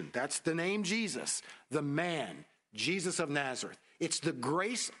incarnation. That's the name Jesus, the man, Jesus of Nazareth. It's the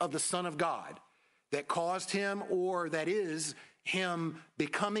grace of the Son of God that caused him, or that is him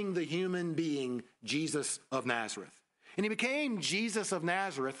becoming the human being, Jesus of Nazareth. And he became Jesus of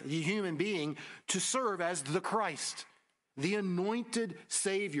Nazareth, the human being, to serve as the Christ, the anointed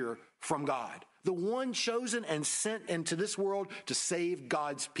Savior from God, the one chosen and sent into this world to save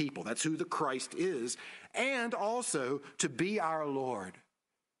God's people. That's who the Christ is. And also to be our Lord,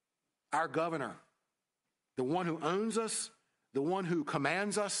 our governor, the one who owns us, the one who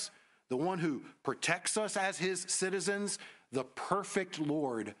commands us, the one who protects us as his citizens, the perfect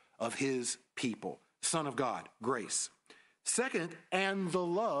Lord of his people, Son of God, grace. Second, and the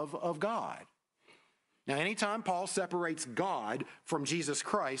love of God. Now, anytime Paul separates God from Jesus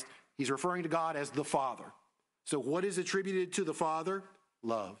Christ, he's referring to God as the Father. So what is attributed to the Father?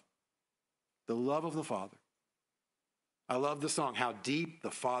 Love. The love of the Father. I love the song, How Deep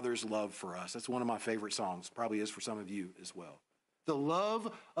the Father's Love for Us. That's one of my favorite songs. Probably is for some of you as well. The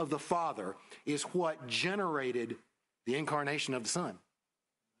love of the Father is what generated the incarnation of the Son.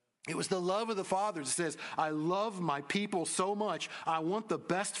 It was the love of the Father that says, I love my people so much. I want the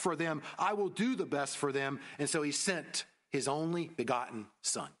best for them. I will do the best for them. And so he sent his only begotten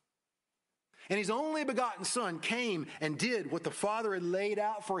Son. And his only begotten Son came and did what the Father had laid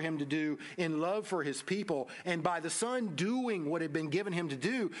out for him to do in love for his people. And by the Son doing what had been given him to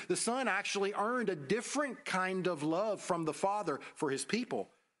do, the Son actually earned a different kind of love from the Father for his people,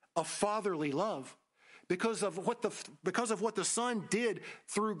 a fatherly love. Because of what the Son did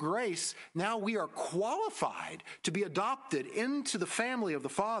through grace, now we are qualified to be adopted into the family of the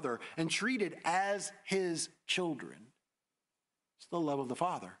Father and treated as his children. It's the love of the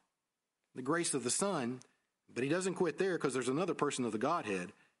Father, the grace of the Son, but he doesn't quit there because there's another person of the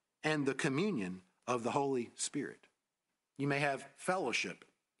Godhead, and the communion of the Holy Spirit. You may have fellowship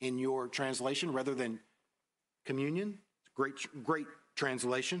in your translation rather than Communion, great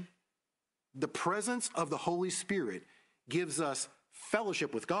translation. The presence of the Holy Spirit gives us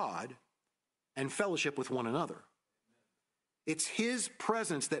fellowship with God and fellowship with one another. It's his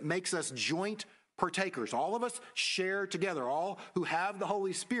presence that makes us joint partakers. All of us share together. All who have the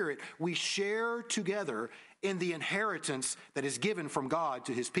Holy Spirit, we share together in the inheritance that is given from God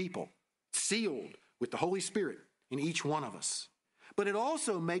to his people, sealed with the Holy Spirit in each one of us. But it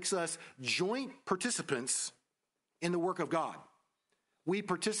also makes us joint participants in the work of God. We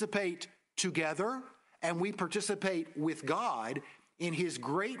participate together and we participate with God in his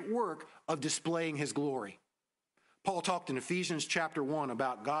great work of displaying his glory. Paul talked in Ephesians chapter 1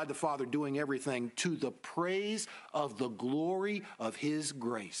 about God the Father doing everything to the praise of the glory of his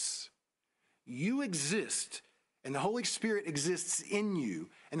grace. You exist, and the Holy Spirit exists in you,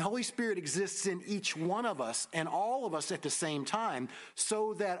 and the Holy Spirit exists in each one of us and all of us at the same time,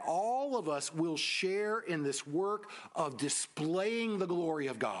 so that all of us will share in this work of displaying the glory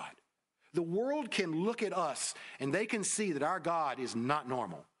of God. The world can look at us and they can see that our God is not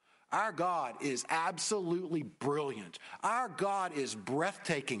normal. Our God is absolutely brilliant. Our God is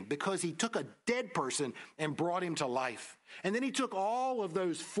breathtaking because he took a dead person and brought him to life. And then he took all of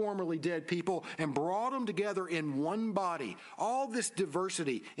those formerly dead people and brought them together in one body. All this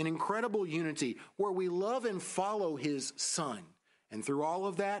diversity and incredible unity where we love and follow his Son. And through all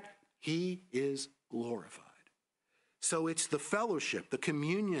of that, he is glorified. So it's the fellowship, the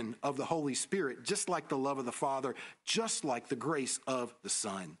communion of the Holy Spirit, just like the love of the Father, just like the grace of the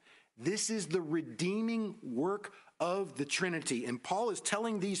Son. This is the redeeming work of the Trinity. And Paul is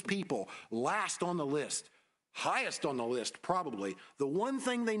telling these people, last on the list, highest on the list probably, the one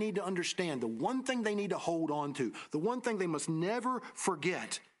thing they need to understand, the one thing they need to hold on to, the one thing they must never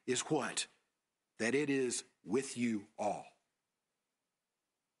forget is what? That it is with you all.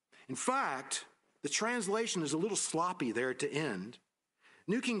 In fact, the translation is a little sloppy there at the end.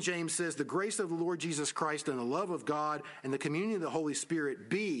 New King James says, the grace of the Lord Jesus Christ and the love of God and the communion of the Holy Spirit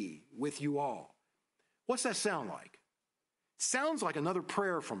be with you all. What's that sound like? It sounds like another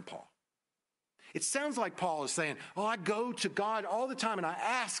prayer from Paul. It sounds like Paul is saying, I go to God all the time and I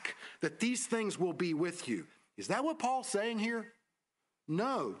ask that these things will be with you. Is that what Paul's saying here?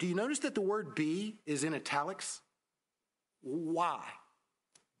 No. Do you notice that the word be is in italics? Why?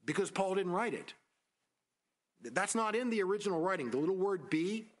 Because Paul didn't write it. That's not in the original writing. The little word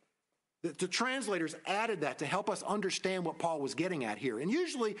be, the translators added that to help us understand what Paul was getting at here. And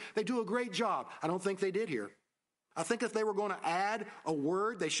usually they do a great job. I don't think they did here. I think if they were going to add a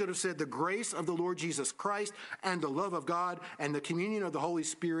word, they should have said the grace of the Lord Jesus Christ and the love of God and the communion of the Holy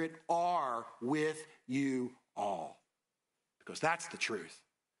Spirit are with you all. Because that's the truth.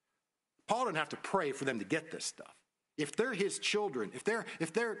 Paul didn't have to pray for them to get this stuff. If they're his children,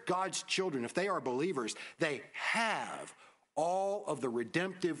 if they're God's children, if they are believers, they have all of the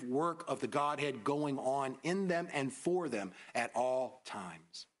redemptive work of the Godhead going on in them and for them at all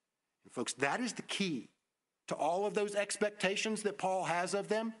times. And folks, that is the key to all of those expectations that Paul has of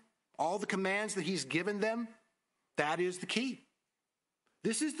them, all the commands that he's given them. That is the key.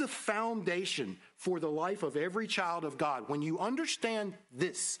 This is the foundation for the life of every child of God. When you understand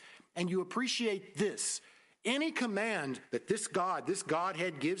this and you appreciate this, any command that this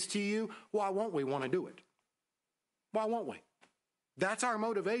Godhead gives to you, why won't we want to do it? Why won't we? That's our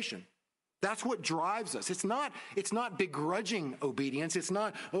motivation. That's what drives us. It's not begrudging obedience. It's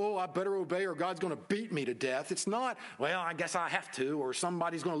not, I better obey or God's going to beat me to death. It's not, I guess I have to, or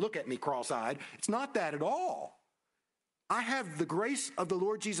somebody's going to look at me cross-eyed. It's not that at all. I have the grace of the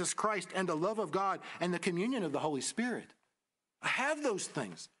Lord Jesus Christ and the love of God and the communion of the Holy Spirit. I have those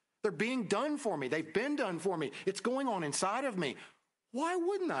things. They're being done for me. They've been done for me. It's going on inside of me. Why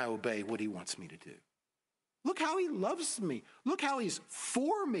wouldn't I obey what he wants me to do? Look how he loves me. Look how he's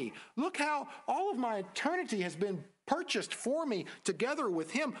for me. Look how all of my eternity has been purchased for me together with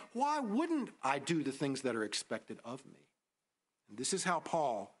him. Why wouldn't I do the things that are expected of me? And this is how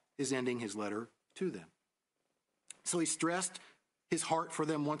Paul is ending his letter to them. So he stressed his heart for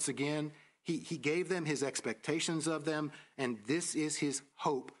them once again. He gave them his expectations of them, and this is his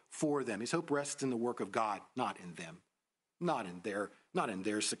hope for them. His hope rests in the work of God, not in them, not in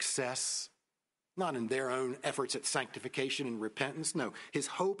their success, not in their own efforts at sanctification and repentance. No, his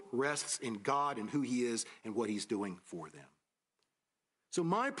hope rests in God and who he is and what he's doing for them. So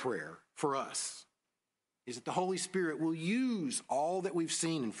my prayer for us is that the Holy Spirit will use all that we've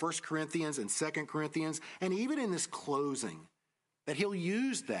seen in 1 Corinthians and 2 Corinthians, and even in this closing, that he'll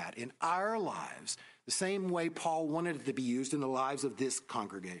use that in our lives the same way Paul wanted it to be used in the lives of this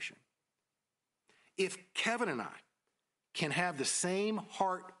congregation. If Kevin and I can have the same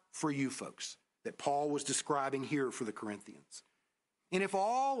heart for you folks, that Paul was describing here for the Corinthians. And if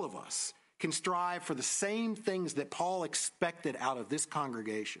all of us can strive for the same things that Paul expected out of this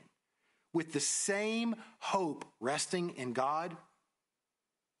congregation, with the same hope resting in God,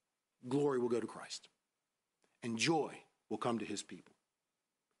 glory will go to Christ. And joy will come to his people,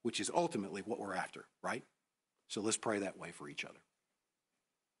 which is ultimately what we're after, right? So let's pray that way for each other.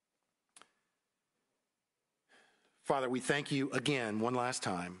 Father, we thank you again, one last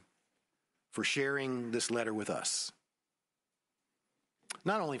time, for sharing this letter with us.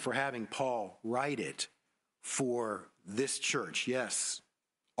 Not only for having Paul write it for this church, yes,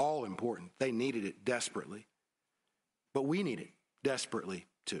 all important. They needed it desperately. But we need it desperately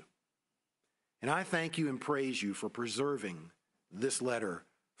too. And I thank you and praise you for preserving this letter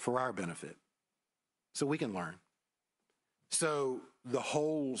for our benefit so we can learn. So the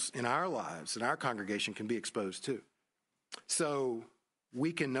holes in our lives, in our congregation, can be exposed too. So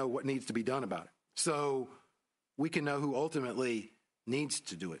we can know what needs to be done about it. So we can know who ultimately needs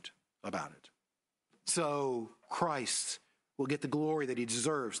to do it about it. So Christ will get the glory that he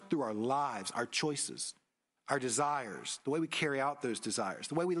deserves through our lives, our choices, our desires, the way we carry out those desires,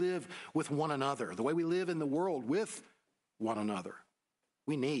 the way we live with one another, the way we live in the world with one another.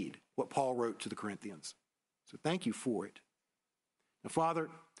 We need what Paul wrote to the Corinthians. So thank you for it. Now, Father,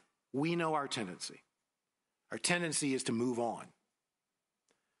 we know our tendency. Our tendency is to move on.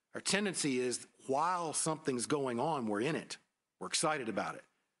 Our tendency is, while something's going on, we're in it. We're excited about it.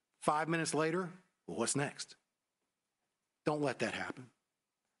 5 minutes later, well, what's next? Don't let that happen.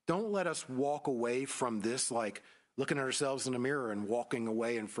 Don't let us walk away from this like looking at ourselves in the mirror and walking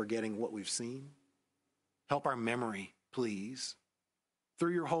away and forgetting what we've seen. Help our memory, please.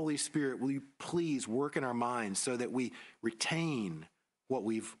 Through your Holy Spirit, will you please work in our minds so that we retain what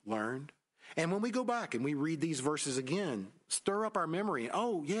we've learned? And when we go back and we read these verses again, stir up our memory.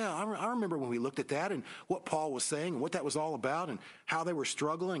 Oh, yeah, I remember when we looked at that and what Paul was saying and what that was all about and how they were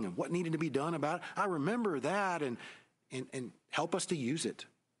struggling and what needed to be done about it. I remember that, and help us to use it.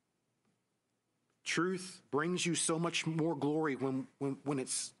 Truth brings you so much more glory when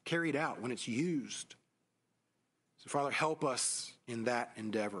it's carried out, when it's used. So, Father, help us in that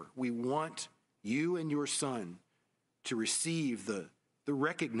endeavor. We want you and your Son to receive the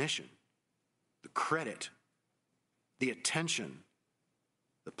recognition, the credit, the attention,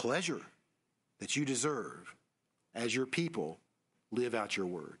 the pleasure that you deserve as your people live out your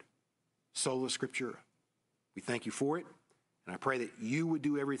word. Sola Scriptura. We thank you for it, and I pray that you would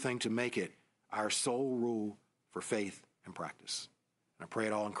do everything to make it our sole rule for faith and practice. And I pray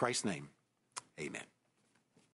it all in Christ's name. Amen.